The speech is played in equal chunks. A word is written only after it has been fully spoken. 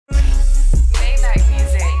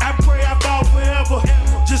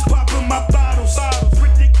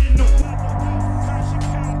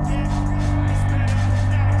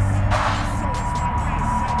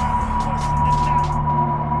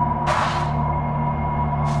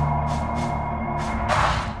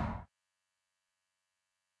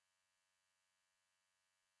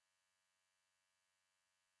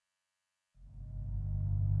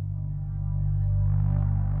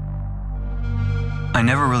I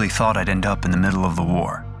never really thought I'd end up in the middle of the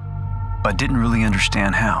war, but didn't really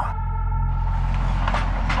understand how.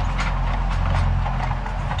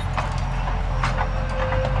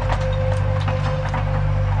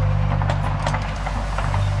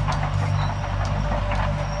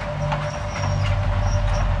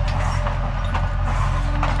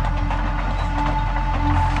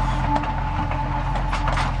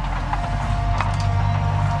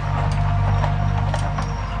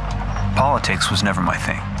 Politics was never my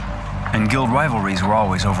thing, and guild rivalries were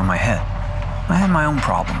always over my head. I had my own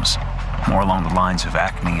problems, more along the lines of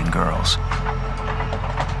acne and girls.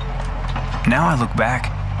 Now I look back,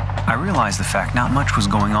 I realize the fact not much was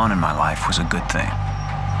going on in my life was a good thing.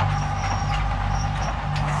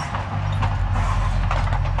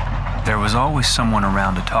 There was always someone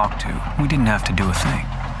around to talk to. We didn't have to do a thing.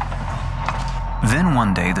 Then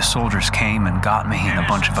one day the soldiers came and got me and a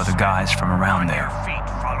bunch of other guys from around there.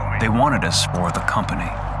 They wanted us for the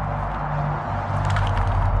company.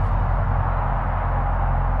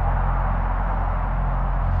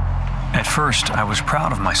 At first, I was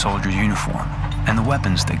proud of my soldier's uniform and the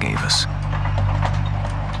weapons they gave us.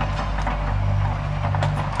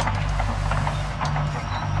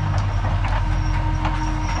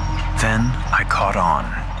 Then I caught on.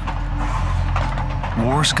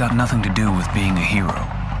 War's got nothing to do with being a hero.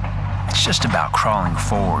 It's just about crawling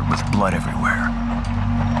forward with blood everywhere.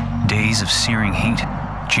 Days of searing heat,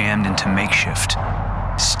 jammed into makeshift,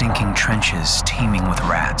 stinking trenches teeming with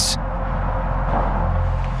rats.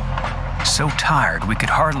 So tired we could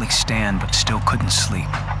hardly stand but still couldn't sleep.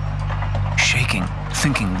 Shaking,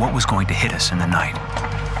 thinking what was going to hit us in the night.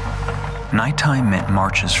 Nighttime meant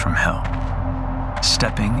marches from hell,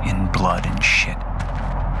 stepping in blood and shit.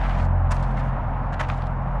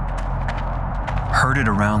 Herded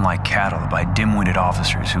around like cattle by dim-witted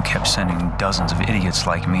officers who kept sending dozens of idiots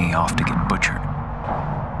like me off to get butchered.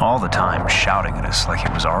 All the time shouting at us like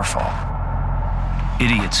it was our fault.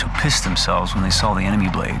 Idiots who pissed themselves when they saw the enemy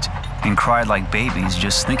blades and cried like babies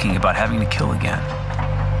just thinking about having to kill again.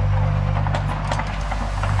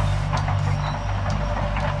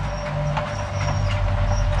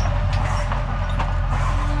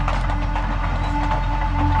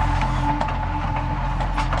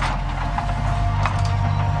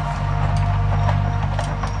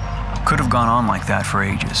 Could have gone on like that for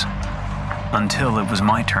ages, until it was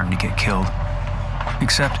my turn to get killed.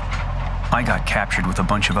 Except, I got captured with a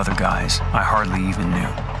bunch of other guys I hardly even knew.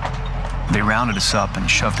 They rounded us up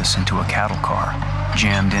and shoved us into a cattle car,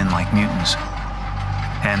 jammed in like mutants.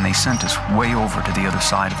 And they sent us way over to the other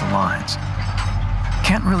side of the lines.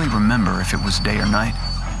 Can't really remember if it was day or night.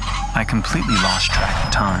 I completely lost track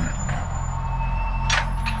of time.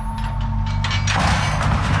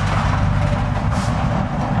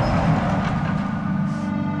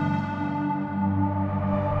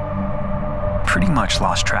 Pretty much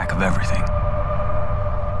lost track of everything.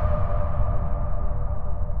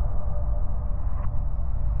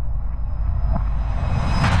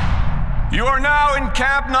 You are now in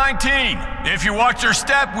Camp 19. If you watch your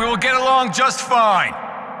step, we will get along just fine.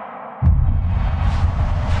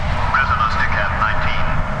 Prisoners to Camp 19.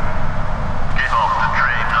 Get off the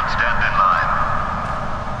train and stand in line.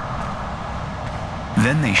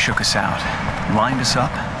 Then they shook us out, lined us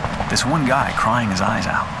up, this one guy crying his eyes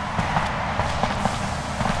out.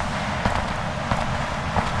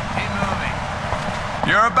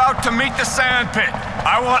 You're about to meet the sand pit.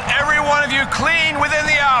 I want every one of you clean within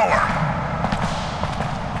the hour.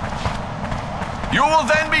 You will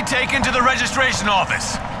then be taken to the registration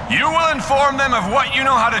office. You will inform them of what you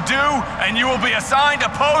know how to do, and you will be assigned a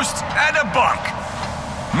post and a bunk.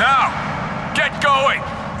 Now, get going.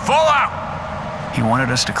 Full out. He wanted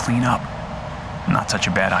us to clean up. Not such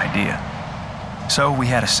a bad idea. So we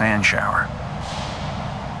had a sand shower.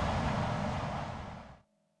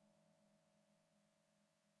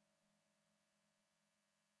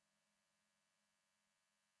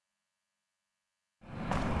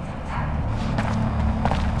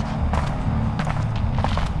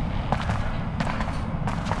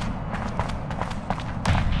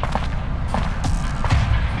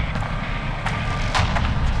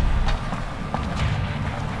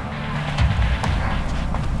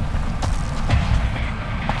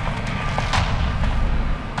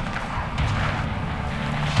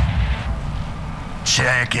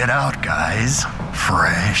 Check it out, guys.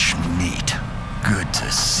 Fresh meat. Good to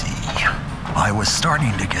see. I was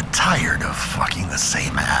starting to get tired of fucking the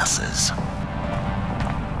same asses.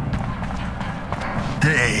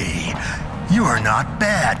 Hey, you're not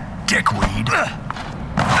bad, dickweed.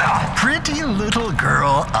 Pretty little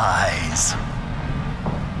girl eyes.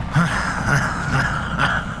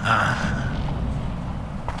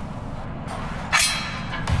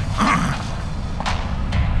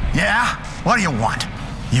 Yeah? What do you want?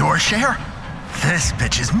 Your share? This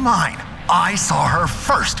bitch is mine. I saw her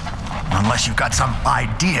first. Unless you've got some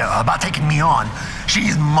idea about taking me on,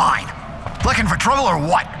 she's mine. Looking for trouble or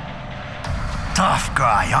what? Tough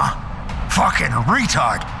guy, huh? Fucking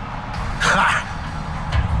retard. Ha!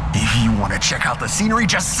 If you want to check out the scenery,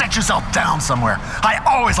 just set yourself down somewhere. I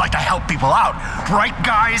always like to help people out. Right,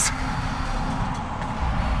 guys?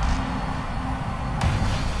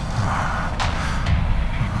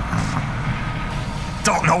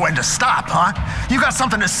 Don't know when to stop, huh? You got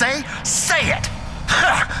something to say? Say it!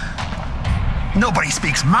 Nobody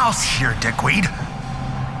speaks mouse here, dickweed.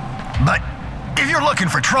 But if you're looking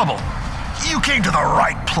for trouble, you came to the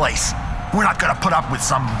right place. We're not gonna put up with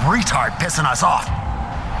some retard pissing us off.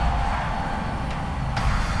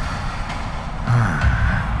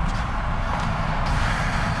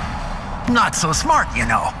 Not so smart, you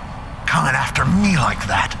know. Coming after me like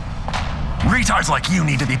that. Retards like you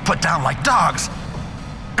need to be put down like dogs.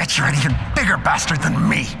 Bet you're an even bigger bastard than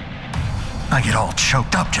me. I get all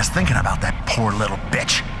choked up just thinking about that poor little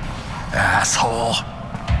bitch. Asshole.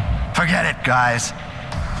 Forget it, guys.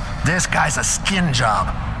 This guy's a skin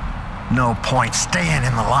job. No point staying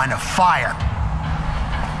in the line of fire.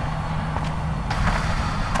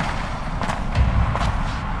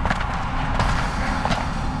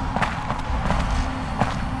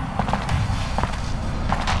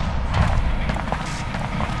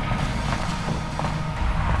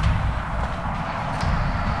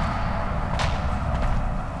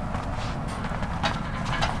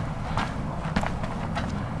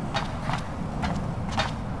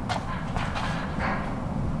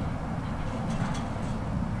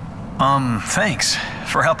 Thanks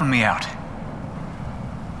for helping me out.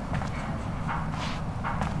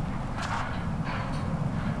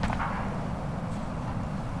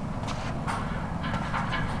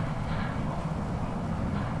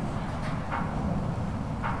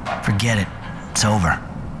 Forget it. It's over.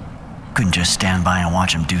 Couldn't just stand by and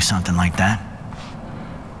watch him do something like that.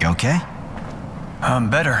 You okay?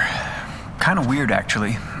 Better. Kind of weird,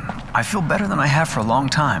 actually. I feel better than I have for a long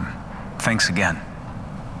time. Thanks again.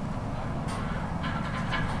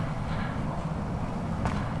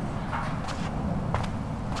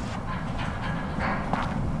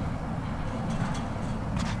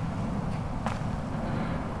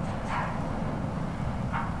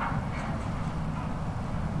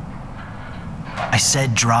 I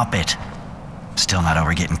said drop it. Still not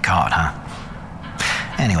over getting caught,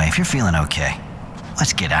 huh? Anyway, if you're feeling okay,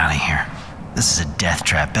 let's get out of here. This is a death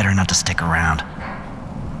trap. Better not to stick around.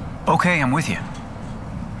 Okay, I'm with you.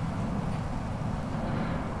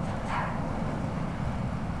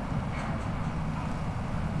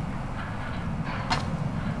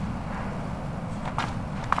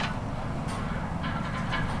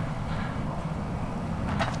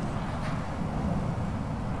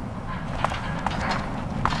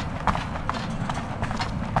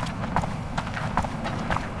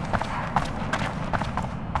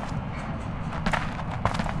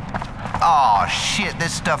 Oh, shit,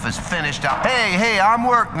 this stuff is finished. Hey, I'm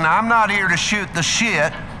working. I'm not here to shoot the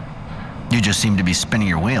shit. You just seem to be spinning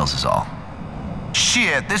your wheels is all.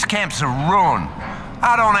 Shit, this camp's a ruin.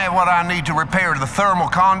 I don't have what I need to repair the thermal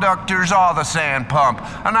conductors or the sand pump,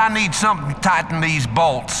 and I need something to tighten these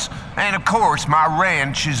bolts. And of course, my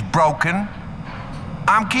wrench is broken.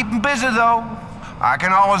 I'm keeping busy, though. I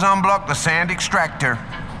can always unblock the sand extractor.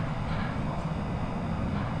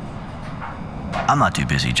 I'm not too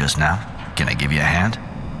busy just now. Can I give you a hand?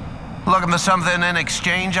 Looking for something in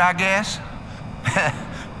exchange, I guess?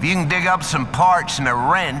 If you can dig up some parts and a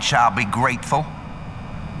wrench, I'll be grateful.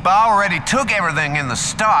 But I already took everything in the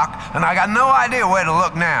stock, and I got no idea where to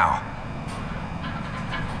look now.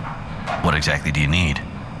 What exactly do you need?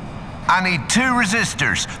 I need 2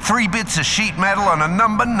 resistors, 3 bits of sheet metal, and a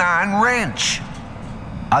number 9 wrench.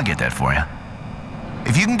 I'll get that for you.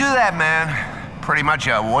 If you can do that, man, pretty much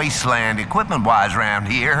a wasteland equipment-wise around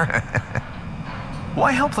here.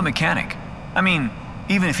 Why help the mechanic? I mean,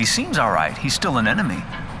 even if he seems all right, he's still an enemy.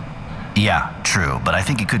 Yeah, true, but I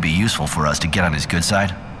think it could be useful for us to get on his good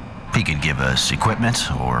side. He could give us equipment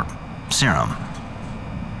or serum.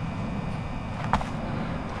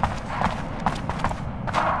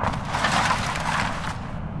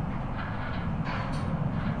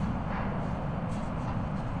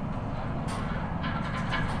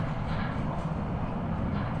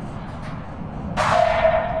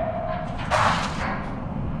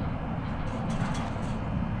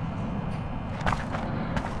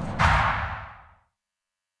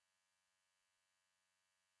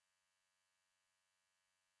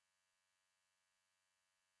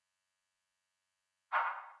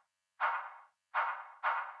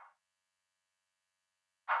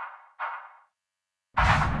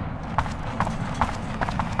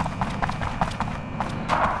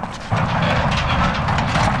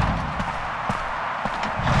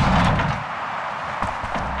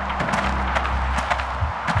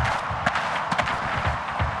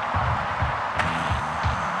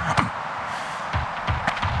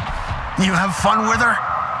 You have fun with her?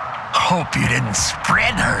 Hope you didn't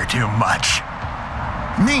spread her too much.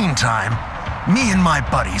 Meantime, me and my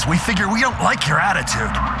buddies, we figure we don't like your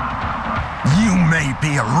attitude. You may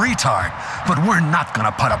be a retard, but we're not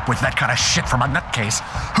gonna put up with that kind of shit from a nutcase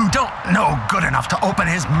who don't know good enough to open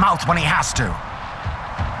his mouth when he has to.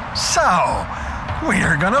 So,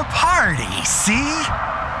 we're gonna party, see?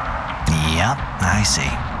 Yep, I see.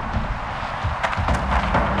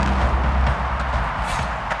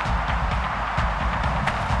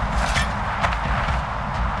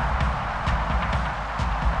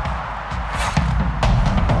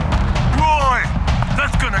 Roy,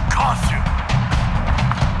 that's gonna cost you.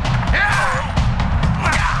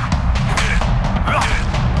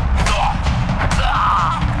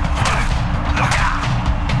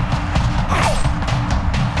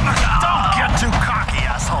 Don't get too cocky,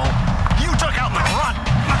 asshole. You took out the runt.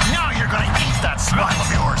 Now you're gonna eat that smile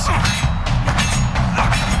of yours.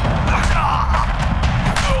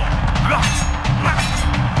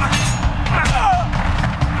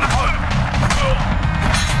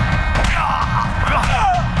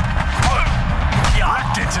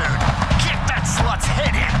 Rectitude. Kick that slut's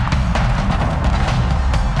head in.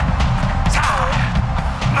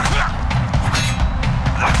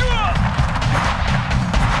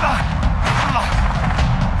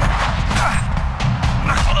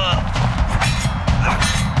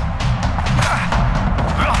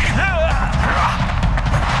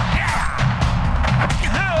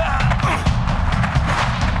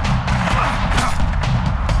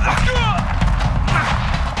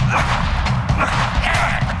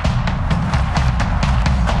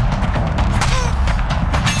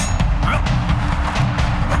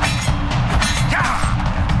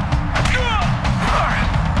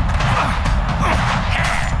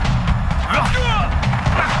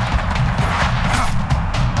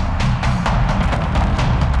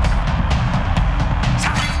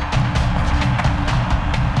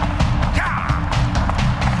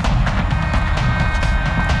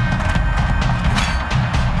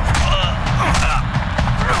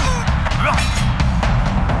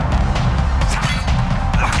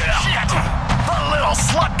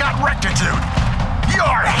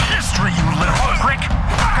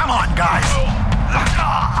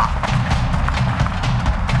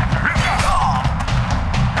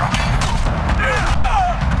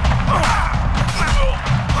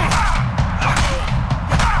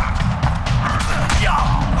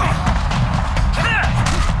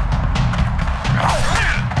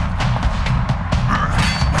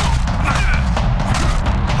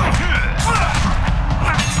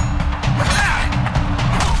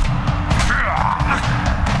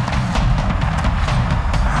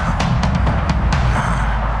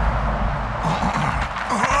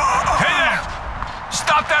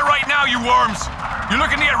 You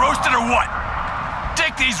looking to get roasted or what?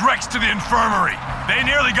 Take these wrecks to the infirmary. They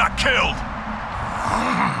nearly got killed.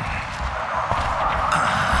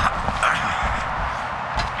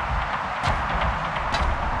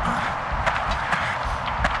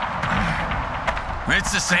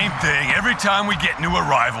 It's the same thing. Every time we get new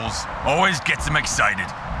arrivals, always gets them excited.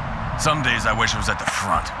 Some days I wish I was at the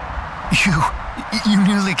front. You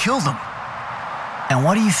nearly killed them. And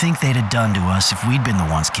what do you think they'd have done to us if we'd been the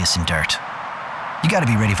ones kissing dirt? You gotta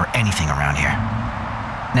be ready for anything around here.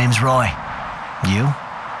 Name's Roy. You?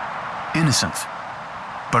 Innocent.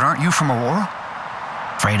 But aren't you from Aurora?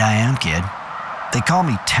 Afraid I am, kid. They called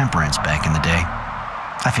me Temperance back in the day.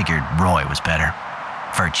 I figured Roy was better.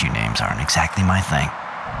 Virtue names aren't exactly my thing.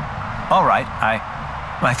 All right,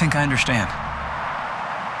 I think I understand.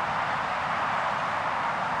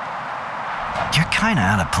 You're kinda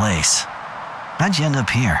out of place. How'd you end up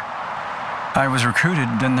here? I was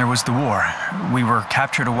recruited, then there was the war. We were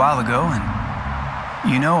captured a while ago,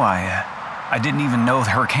 and you know, I didn't even know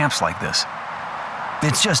there were camps like this.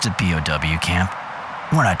 It's just a POW camp.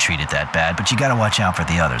 We're not treated that bad, but you gotta watch out for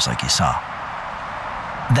the others like you saw.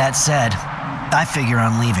 That said, I figure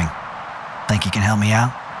on leaving. Think you can help me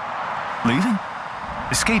out? Leaving?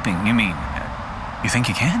 Escaping, you mean? You think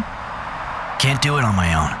you can? Can't do it on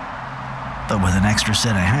my own. But with an extra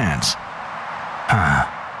set of hands.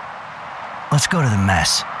 Let's go to the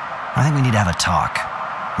mess. I think we need to have a talk.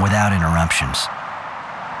 Without interruptions.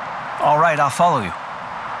 All right, I'll follow you.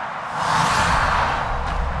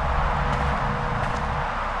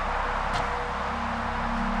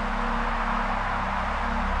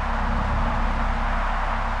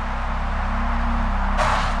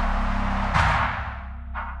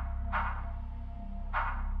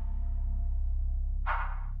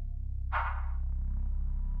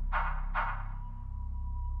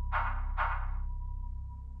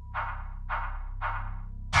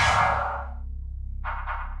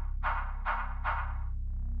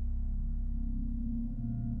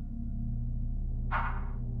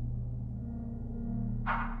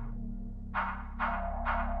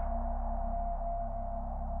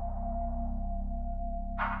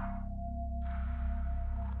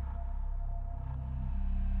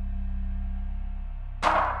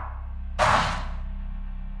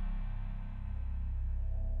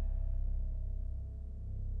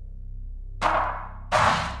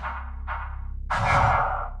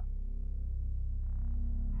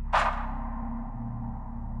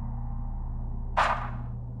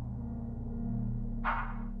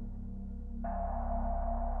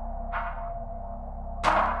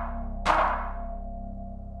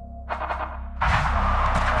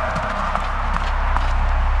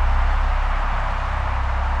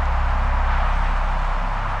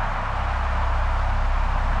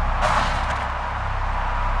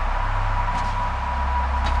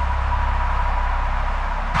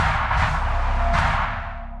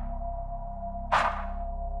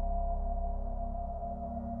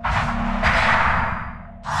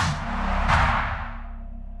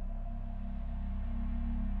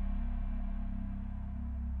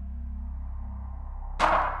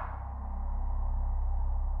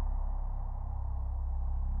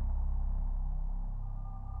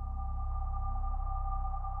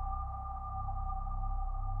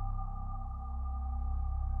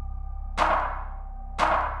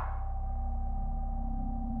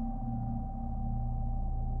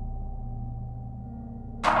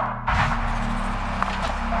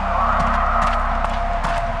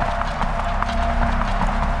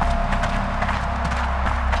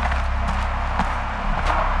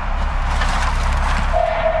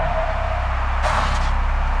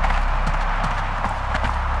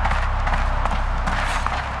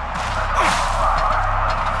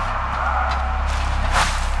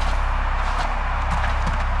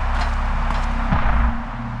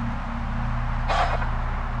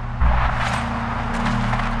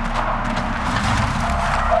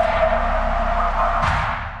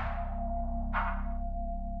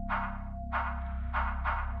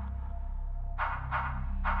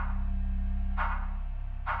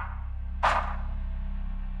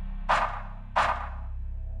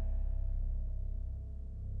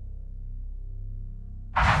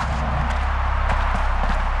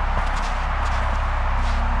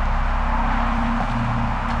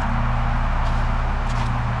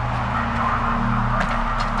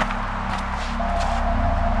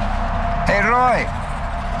 Hey, Roy.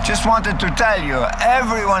 Just wanted to tell you,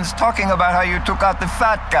 everyone's talking about how you took out the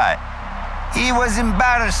fat guy. He was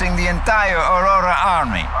embarrassing the entire Aurora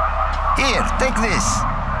army. Here, take this.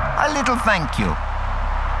 A little thank you.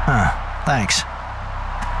 Huh, thanks.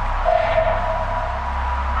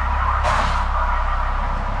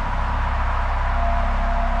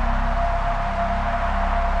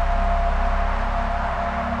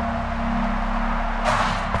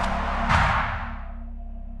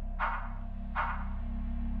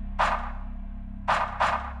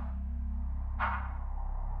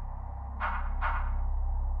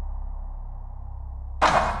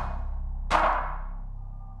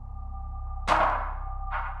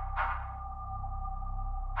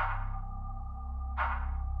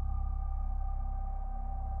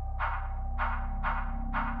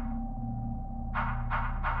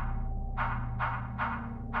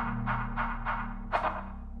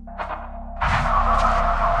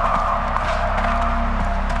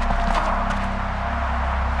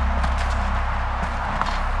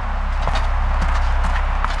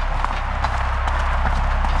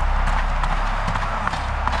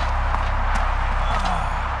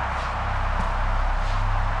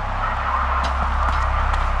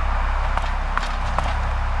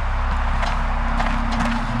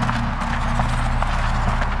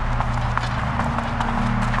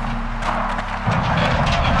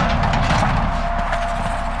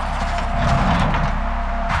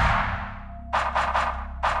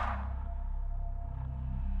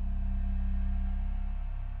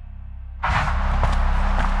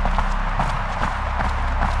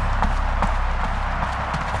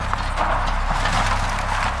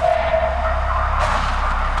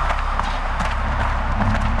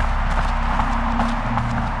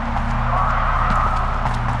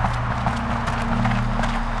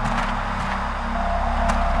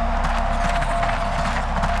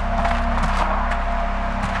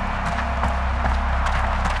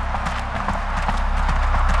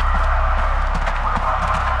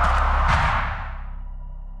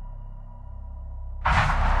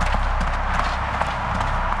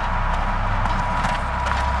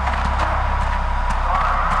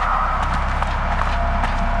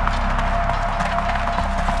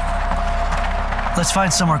 Let's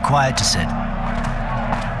find somewhere quiet to sit.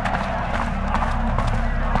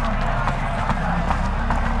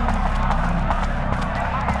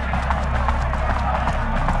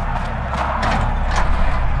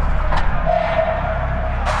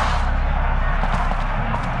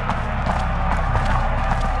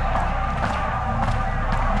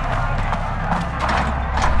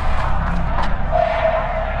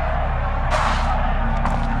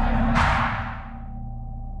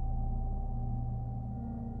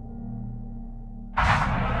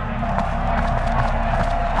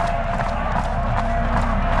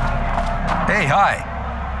 Hey, hi.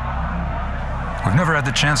 We've never had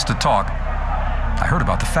the chance to talk. I heard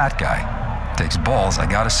about the fat guy. Takes balls, I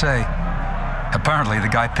gotta say. Apparently the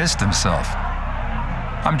guy pissed himself.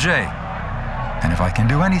 I'm Jay, and if I can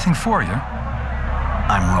do anything for you...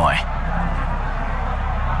 I'm Roy.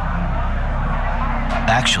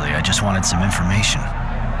 Actually, I just wanted some information.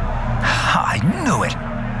 I knew it.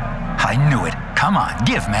 I knew it. Come on,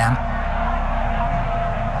 give, man.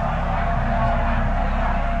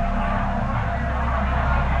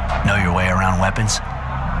 Know your way around weapons?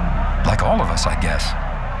 Like all of us, I guess.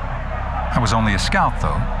 I was only a scout,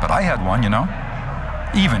 though, but I had one, you know?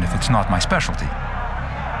 Even if it's not my specialty.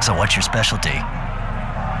 So what's your specialty?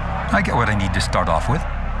 I get what I need to start off with.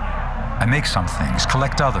 I make some things,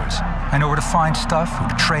 collect others. I know where to find stuff, who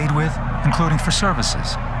to trade with, including for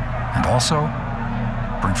services. And also,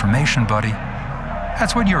 for information, buddy.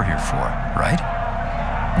 That's what you're here for, right?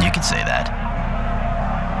 You could say that.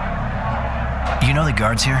 You know the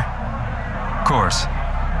guards here? Of course.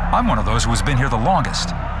 I'm one of those who has been here the longest.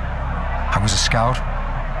 I was a scout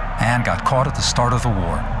and got caught at the start of the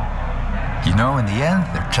war. You know, in the end,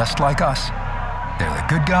 they're just like us. They're the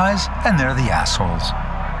good guys and they're the assholes.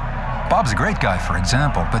 Bob's a great guy, for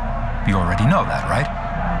example, but you already know that, right?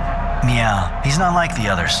 Yeah, he's not like the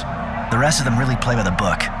others. The rest of them really play by the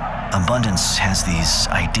book. Abundance has these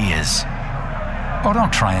ideas. Oh,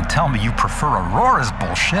 don't try and tell me you prefer Aurora's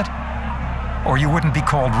bullshit. Or you wouldn't be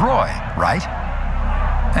called Roy, right?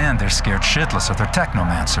 And they're scared shitless of their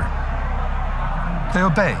technomancer. They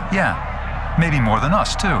obey, yeah. Maybe more than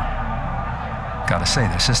us, too. Gotta say,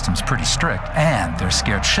 their system's pretty strict, and they're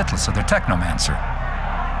scared shitless of their technomancer.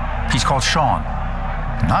 He's called Sean.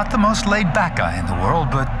 Not the most laid-back guy in the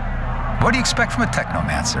world, but what do you expect from a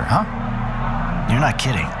technomancer, huh? You're not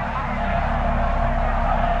kidding.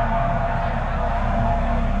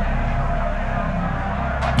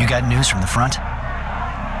 You got news from the front?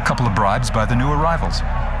 Couple of bribes by the new arrivals.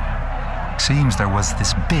 Seems there was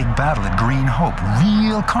this big battle at Green Hope.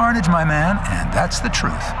 Real carnage, my man, and that's the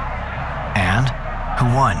truth. And? Who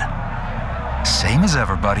won? Same as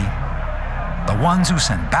ever, buddy. The ones who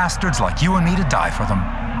send bastards like you and me to die for them.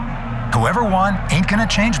 Whoever won ain't gonna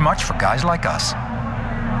change much for guys like us.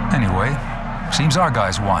 Anyway, seems our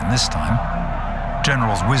guys won this time.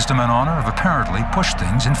 General's wisdom and honor have apparently pushed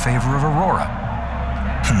things in favor of Aurora.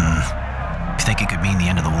 You think it could mean the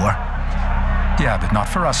end of the war? Yeah, but not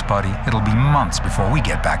for us, buddy. It'll be months before we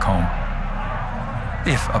get back home.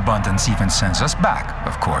 If Abundance even sends us back,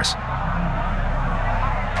 of course.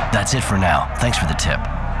 That's it for now. Thanks for the tip.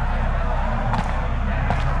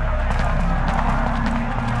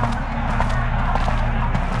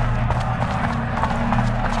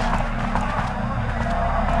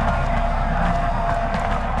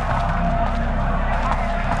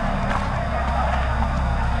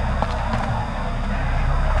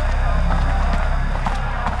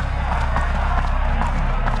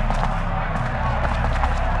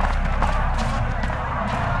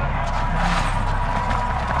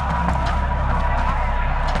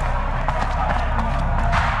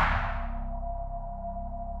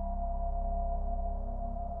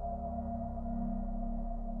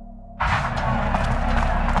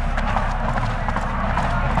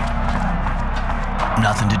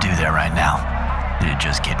 Nothing to do there right now. It'd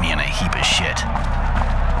just get me in a heap of shit.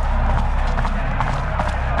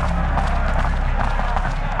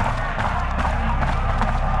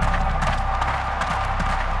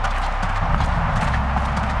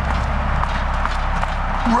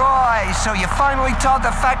 Roy, so you finally told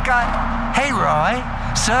the fat guy? Hey, Roy.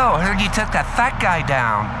 So, I heard you took that fat guy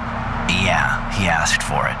down. Yeah, he asked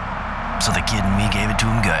for it. So the kid and me gave it to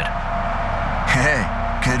him good. Hey,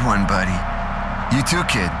 good one, buddy. You too,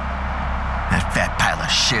 kid. That fat pile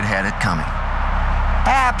of shit had it coming.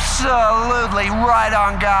 Absolutely right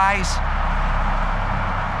on, guys.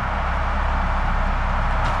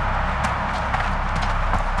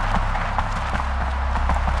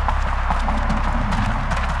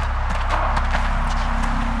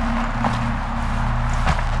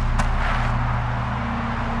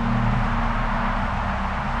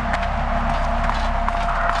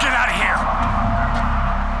 Get out of here!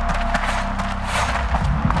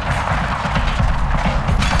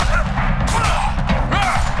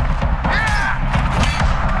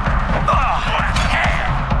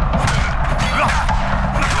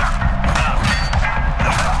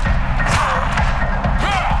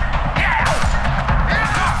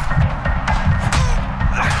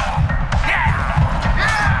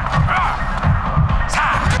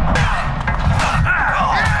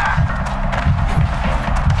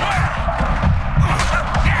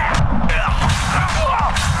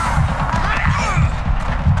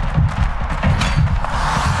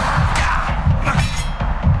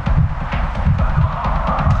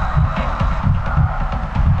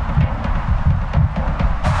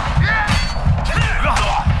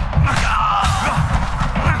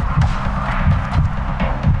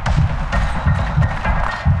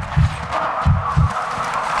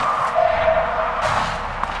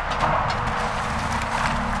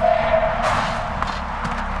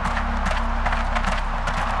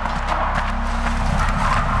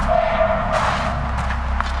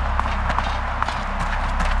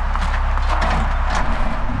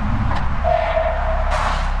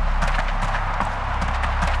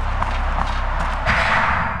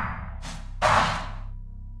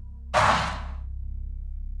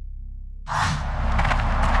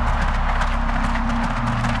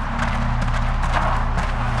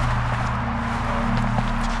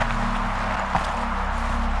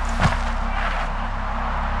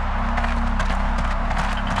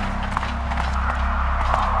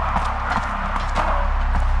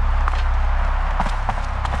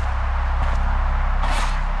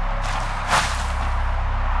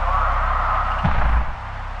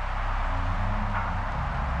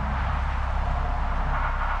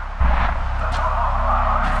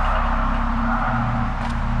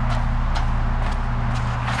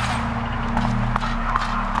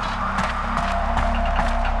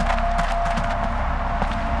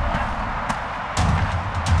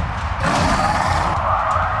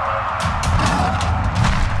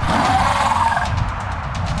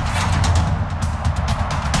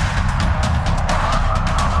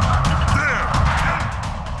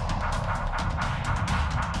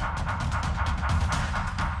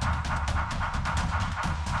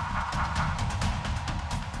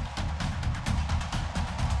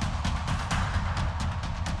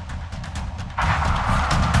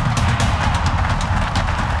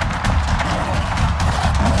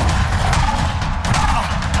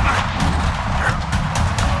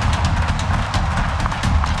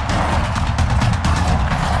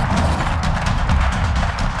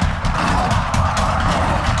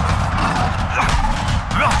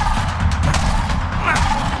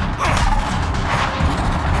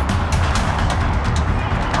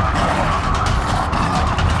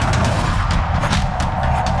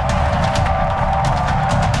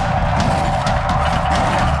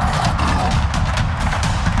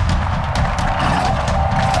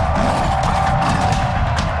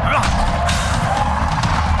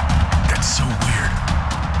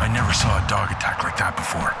 Never saw a dog attack like that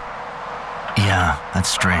before. Yeah, that's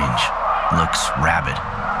strange. Looks rabid.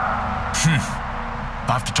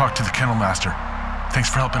 I'll have to talk to the kennel master. Thanks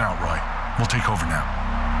for helping out, Roy. We'll take over now.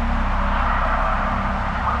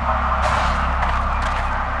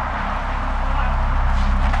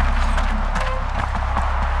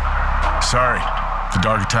 Sorry. The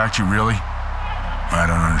dog attacked you, really? I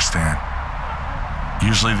don't understand.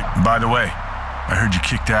 Usually, by the way, I heard you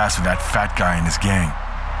kicked ass with that fat guy and his gang.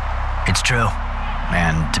 It's true.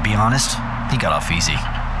 And to be honest, he got off easy.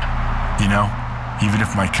 You know, even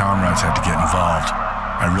if my comrades had to get involved,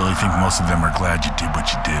 I really think most of them are glad you did what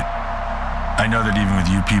you did. I know that even with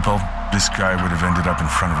you people, this guy would have ended up in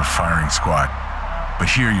front of a firing squad. But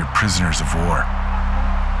here you're prisoners of war.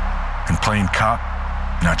 And playing cop,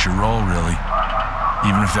 not your role, really.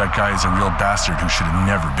 Even if that guy is a real bastard who should have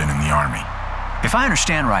never been in the army. If I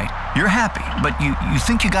understand right, you're happy, but you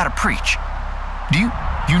think you gotta preach. Do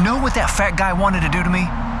you know what that fat guy wanted to do to me?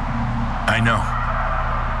 I know,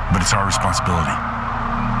 but it's our responsibility.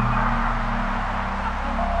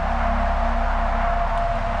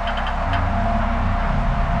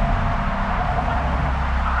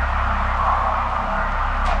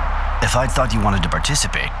 If I'd thought you wanted to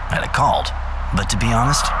participate, I'd have called. But to be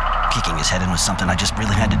honest, kicking his head in was something I just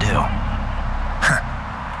really had to do.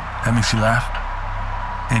 That makes you laugh?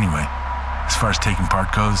 Anyway, as far as taking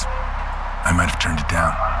part goes, I might have turned it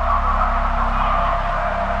down.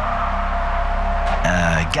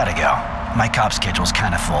 Gotta go. My cop schedule's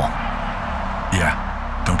kinda full. Yeah,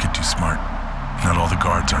 don't get too smart. Not all the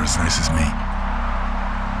guards are as nice as me.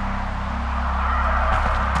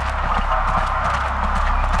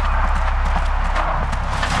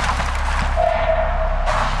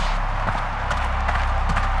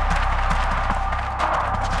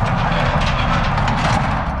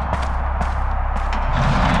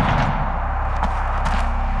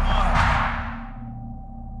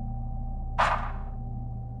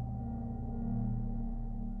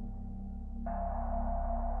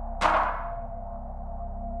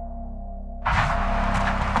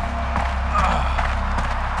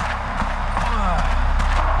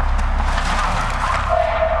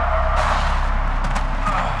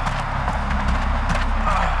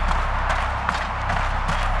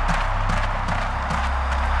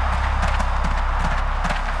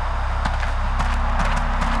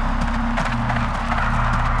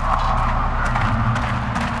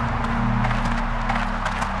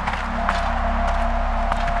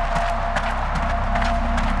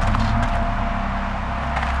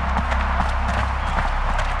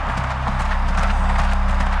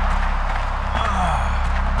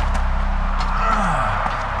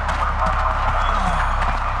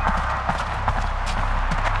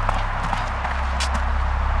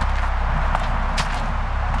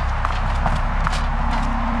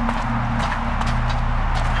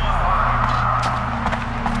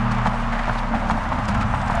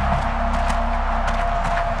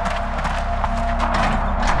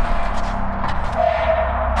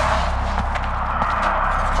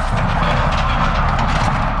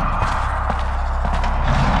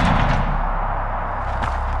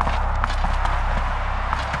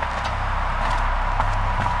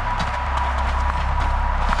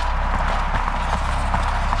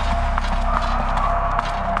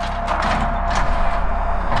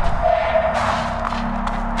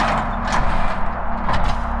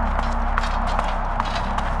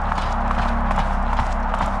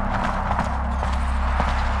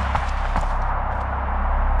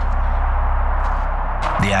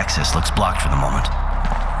 The access looks blocked for the moment.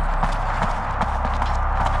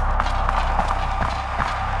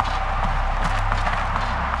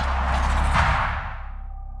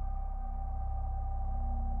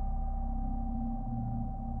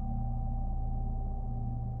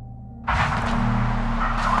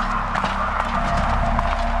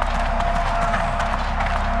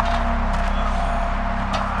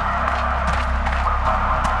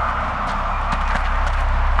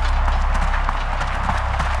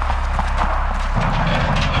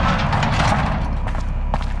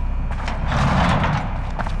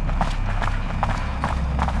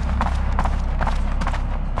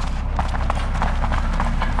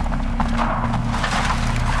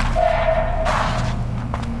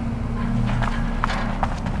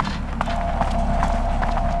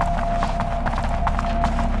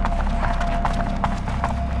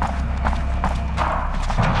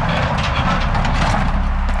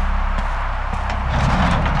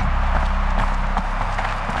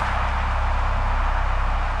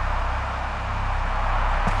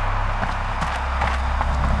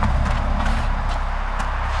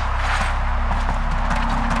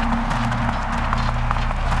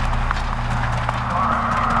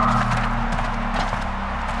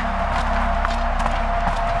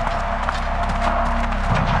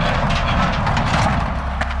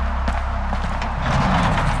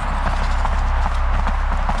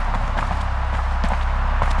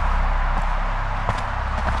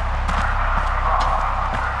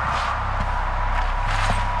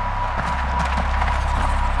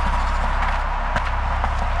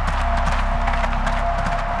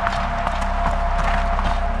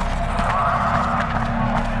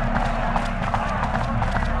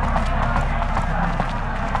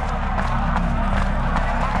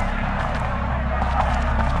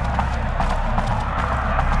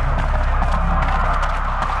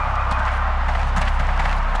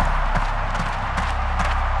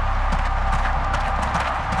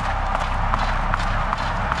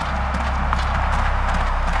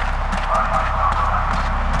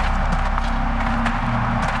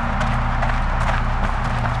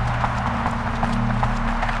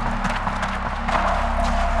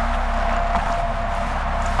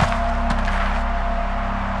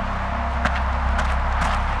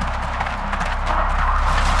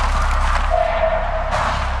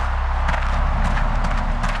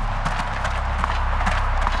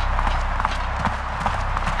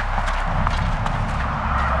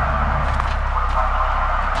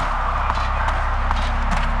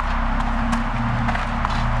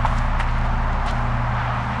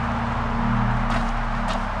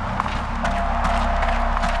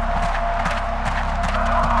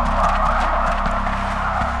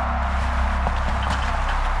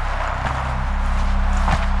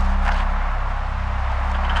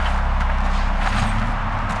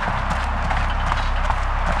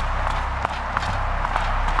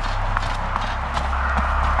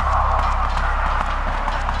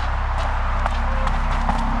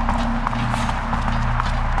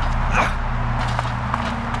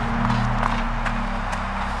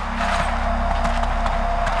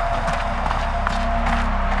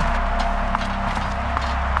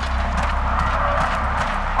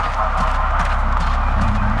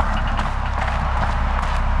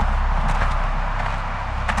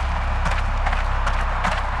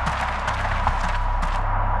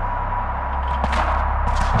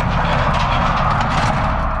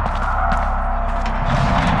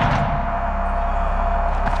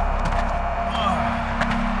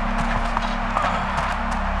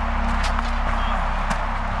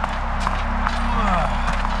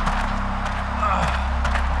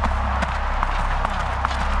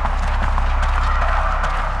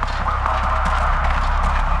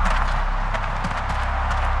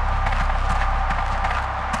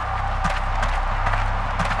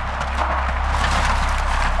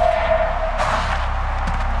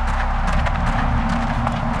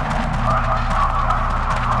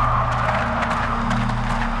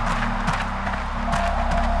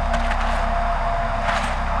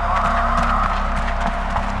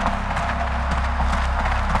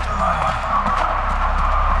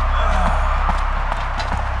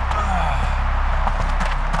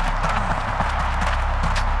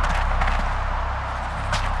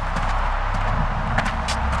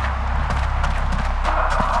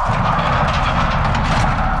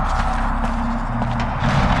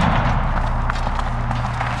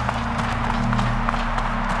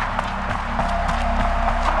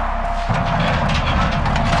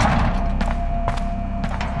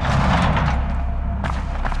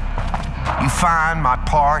 find my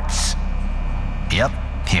parts? Yep,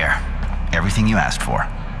 here. Everything you asked for.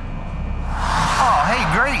 Oh, hey,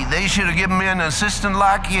 great. They should have given me an assistant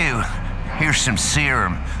like you. Here's some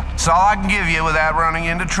serum. It's all I can give you without running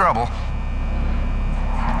into trouble.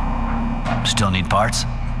 Still need parts?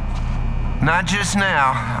 Not just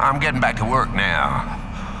now. I'm getting back to work now.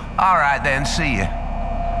 All right, then. See you.